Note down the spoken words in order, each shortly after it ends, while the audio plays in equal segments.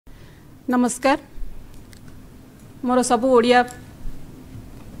नमस्कार मोर सबु ओडिया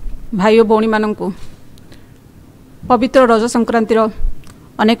भाई और भौणी मानू पवित्र रज संक्रांतिर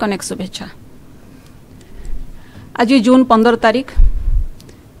अनेक अनेक शुभेच्छा। आज जून 15 तारीख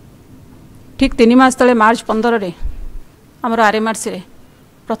ठीक 3 मास तले मार्च 15 रे आमर आरएमआरस रे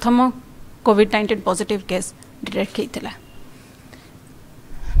प्रथम कोविड-19 पॉजिटिव केस डिटेक्ट होता।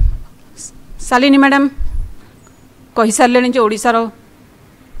 शालिनी मैडम कही सारे जो ओडिशार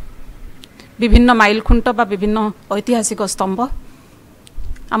विभिन्न माइल खुंट बा विभिन्न ऐतिहासिक स्तंभ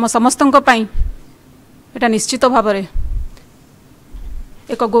आम समस्त एटा निश्चित भाव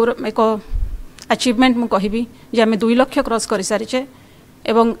एक अचीवमेंट मु कहिबी जे आम 2 लाख क्रॉस कर सारीचे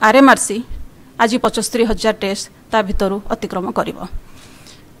एवं आरएमआरस आज 75,000 टेस्ट ता भितर अतिक्रम करिवो।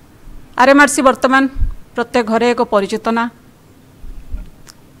 आरएमआरस वर्तमान प्रत्येक घरे एक परिचित ना।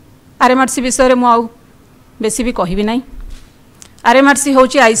 आरएमआरस विषय मु आउ बेसी भी कहिबी नाही। आरएमआरस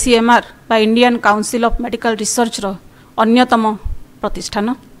होची आईसीएमआर बा Indian council of medical research रो अन्यतम प्रतिष्ठान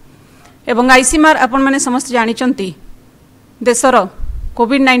एवं आईसीएमआर आपण माने समस्त जानी चंती देशर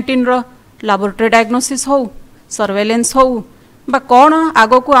कोविड-19 रो लैबोरेटरी डायग्नोसिस हो सर्वेलेंस हो बा कौन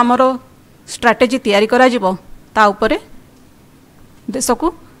आगो को आमर स्ट्राटेजी तैयारी करा जिवो ता उपरे देश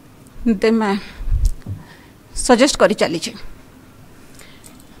को सजेस्ट करी चली।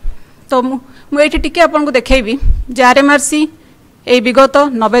 तो मुझे टिके आपन को देखैबी जे आरएमआरस ए विगत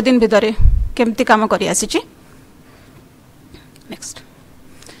 90 दिन भितर केमती काम करी आसीची। नेक्स्ट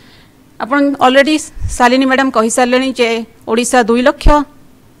आपन ऑलरेडी शालिनी मैडम कही सारे जे ओडिशा 2 लाख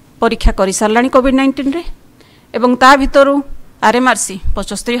परीक्षा कर साराणी कोविड-19 रे एवं ता भितर आरएमआरस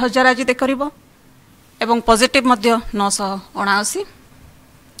 75,000 आज देखिब एवं पॉजिटिव मध्य 979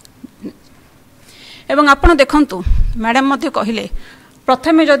 एवं आपण देखंतु मैडम मध्य कहले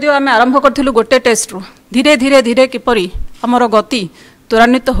प्रथमे जदियो आम आरंभ करूँ गोटे टेस्ट रु धीरे धीरे धीरे किपरि हमर गति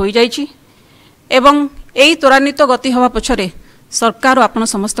त्वरान्वित हो जाइछि एवं एई त्वरान्वित गति हवा पछरे सरकार आपण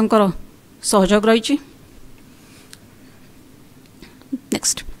समस्तंकर सहयोग रही।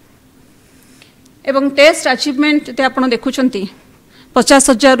 नेक्स्ट एवं टेस्ट अचीवमेंट ते आपण देखुछंती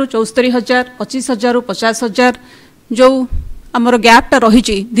 50,000 रु 74,000 25,000 रु 50,000 जो हमर गैपटा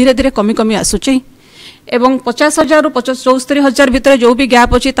रही धीरे धीरे कमी कमी आसुची एवं 50,000 रु 74,000 भितर जो भी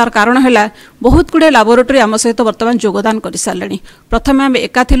गैप अच्छी तार कारण है बहुत गुड़े लैबोरेटरी आम सहित वर्तमान योगदान कर सारे। प्रथम आम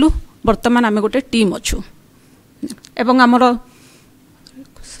एका थिलु वर्तमान आम गोटे टीम अच्छु एवं आमर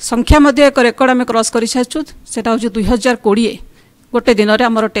संख्या मध्य एक रेकर्ड आम क्रॉस कर सारी से 2020 गोटे दिन में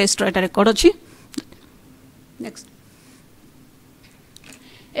आमर टेस्ट एटा रेकर्ड अच्छी। नेक्स्ट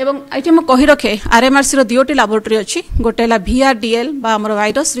एवं ये मुझे कही रखे आरएमआरस दुईटी लैबोरेटरी अच्छी गोटे है VRDL बा आमर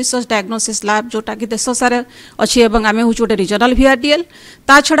वायरस रिसर्च डायग्नोसिस लैब जोटा कि देश सारा अच्छी एवं आम हूँ गोटे रिजनल VRDL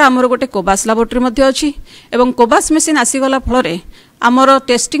ता छड़ा आमर गोटे कोबास लैबोरेटरी अच्छी एवं कोबास मेसीन आसीगला फल आमर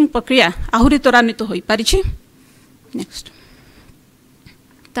टेस्टिंग प्रक्रिया आहुरी त्वरान्वित हो पारिछि। नेक्स्ट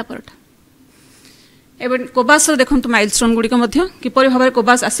एवं कोबास देखो माइलस्टोन गुड़िक किपर भाव में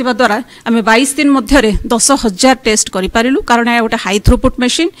कोबास आसवा द्वारा आम 22 दिन मध्य 10,000 टेस्ट करूँ कारण यह गोटे हाई थ्रूपुट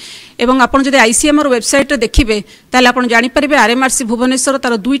मेसीन एवं आपड़ जब आईसीएमआर वेबसाइट देखिए ताल आप जापर आरएमआरस भुवनेश्वर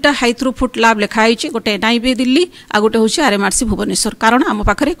तार 2टा हाई थ्रूपुट लैब लिखाई गोटे NIB दिल्ली आ गोटे हूँ आरएमआरस भुवनेश्वर कारण आम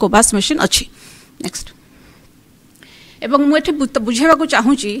पाखे कोबास मेसीन अच्छी। नेक्स्ट एवं मुझे बुझेबा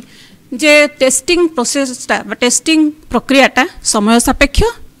चाहूँगी जे टेस्टिंग प्रोसेसटा टेस्टिंग प्रक्रियाटा समय सापेक्ष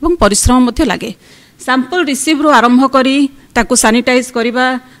और परिश्रम लगे। सैंपल रिसीव रू आरंभ करी ताकू सैनिटाइज करिबा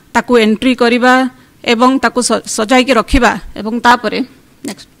ताकू एंट्री करिबा एवं ताकू सजाई के रखिबा एवं तापरे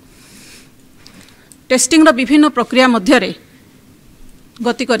नेक्स्ट टेस्टिंग रो विभिन्न प्रक्रिया मध्य रे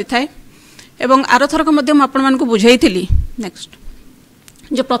गति करि थाए एवं आरथरक मध्य म आपण मानकू बुझाइथिली। नेक्स्ट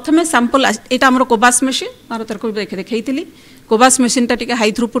जो प्रथमे सैंपल एटा हमर कोबास मेसिन आरथरक देखैथिली कोबास मेसिन टा टिके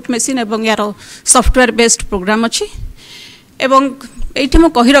हाई थ्रूपुट मेसिन एवं यार सॉफ्टवेयर बेस्ड प्रोग्राम अछि एवं ये मुझे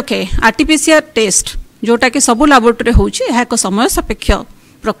कही रखे आरटीपीसीआर टेस्ट जोटा कि सबू लैबोरेटरी होची एक समय सापेक्ष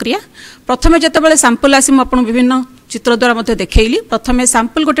प्रक्रिया। प्रथमे जितेबाला सैंपल आसी मुझे विभिन्न चित्र द्वारा मत देखली प्रथमे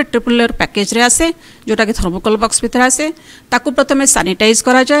सैंपल गोटे ट्रिपल लेयर पैकेज रे आसे जोटा कि थर्मोकोल बॉक्स भितर आसे ताकू प्रथमे सैनिटाइज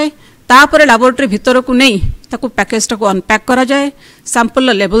करा जाए तापर लैबोरेटरी भितर को नहीं ताकू पैकेजटा को अनपैक करा जाए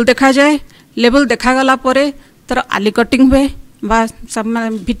सैंपल लेवल देखा जाए लेवल देखागला तार आलिकटिंग हुए बा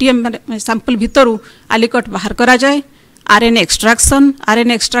VTM सैंपल भितर आलिकट बाहर करा जाए आरएनए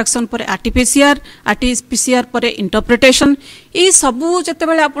एक्सट्राक्शन पर आरटीपीसीआर पर इंटरप्रिटेशन ये सबू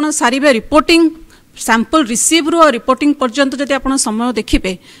जितेबाला आप सारे रिपोर्टिंग सैंपल रिसीव रू और रिपोर्टिंग पर्यंत जब आप समय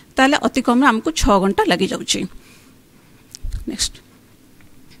देखिए ताले अति कम आमको 6 घंटा लगी जाउछि। नेक्स्ट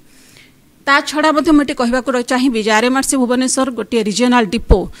ता छड़ा मुझे कहवाक चाहिए आरएमआरस भुवनेश्वर गोटे रिजनल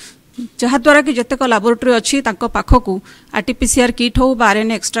डिपो जहाद्वारा कि जितेक लैबोरेटरी अच्छी पाखक आरटीपीसीआर किट हो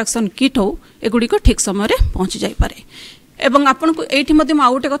आरएनए एक्सट्राक्शन किट हो एगुड़िक ठीक समय पहुँची जापे एवं आपन को एठी मध्य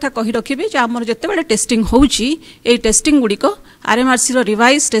आउ गोटे कथा कहि रखिबी जे हमर जते बेले टेस्टिंग होउची ए टेस्टिंग गुडिको आरएमआरसी रो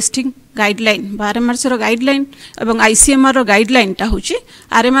रिवाइज टेस्टिंग गाइडलाइन आरएमआरसी रो गाइडलाइन एवं आईसीएमआर रो गाइडलाइन टा होउची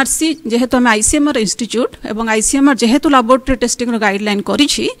आरएमआरसी जेहेतु हम आईसीएमआर इंस्टीट्यूट एवं आईसीएमआर जेहेतु लैबोरेटरी टेस्टिंग रो गाइडलाइन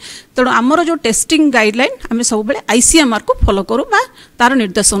करिछि तेणु हमर जो टेस्टिंग गाइडलाइन हम सब बेले आईसीएमआर को फॉलो करू बा तार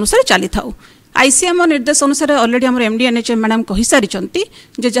निर्देश अनुसार चली थाउ आईसीएमआर निर्देश अनुसार ऑलरेडी हमर एमडी एनएचएम मैडम कहि सारी चंती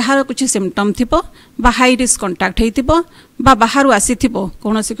जे जहार कुछ सिम्पटम थिबो बा हाई रिस्क कांटेक्ट हेतिबो बा बाहरु आसीथिबो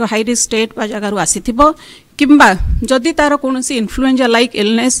कोनोसी को हाई रिस्क स्टेट बा जगारु आसीथिबो किंबा जदि तार कोनोसी इन्फ्लुएंजा लाइक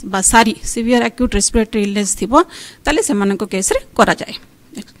इलनेस बा सारी सीवियर एक्यूट रेस्पिरेटरी इलनेस थिबो ताले सेमानक केस रे करा जाय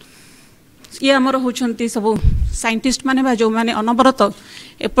ये हमर होचंती सब साइंटिस्ट माने बा जो माने अनवरत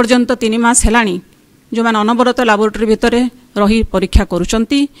ए पर्यंत 3 मास हेलानी जो मैंने अनवरत लैबोरेटरी भितर रही परीक्षा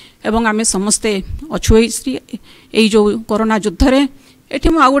करुचंती एवं आमे समस्ते अच्छु ए जो कोरोना युद्ध रे एठी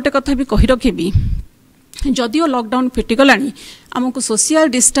मु आ गोटे कथा भी कहि रखिबी जदिओ लॉकडाउन फिटिगलानी आमको सोशल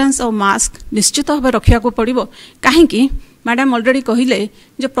डिस्टेंस और मास्क निश्चित भाव रखा पड़ो कहीं मैडम ऑलरेडी कहले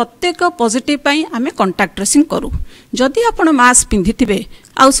जे प्रत्येक पॉजिटिव पाई आमे कांटेक्ट ट्रेसिंग करू जदि आपण मास्क पिंधिथिबे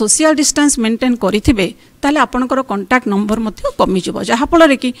आ सोशल डिस्टेंस मेंटेन करिथिबे ताले आपणकर कांटेक्ट नंबर मध्ये कमी जिवो जहा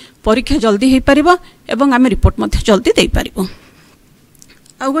फल कि परीक्षा जल्दी हे परिबो एवं आमे रिपोर्ट मध्ये जल्दी देई परिबो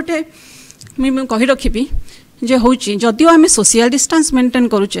आ गोटे मैं कहि रखिबी जे होउची जदिओ आमे सोशल डिस्टेंस मेंटेन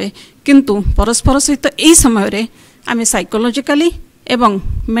करूचे किंतु परस्पर सहित एई समय रे आमे साइकोलॉजिकली एवं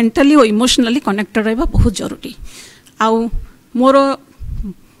मेंटली और इमोशनली कनेक्टेड रहबा बहुत जरूरी आउ मोर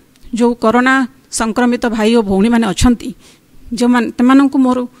जो कोरोना संक्रमित भाई और भौणी माने अछंती जो तेमानंकु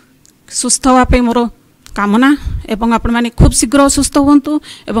मोर सुस्थ होवापे मोर कामना एवं आपण माने खूब शीघ्र सुस्थ हुंतु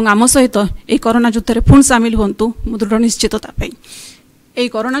एवं आम सहित ए कोरोना युद्ध रे पुन शामिल हुंतु दृढ़ निश्चितता पे ए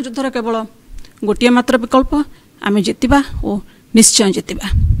कोरोना युद्ध केवल गोटिए मात्र विकल्प आमे जितिबा और निश्चय जितिबा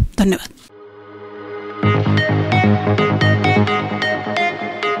धन्यवाद।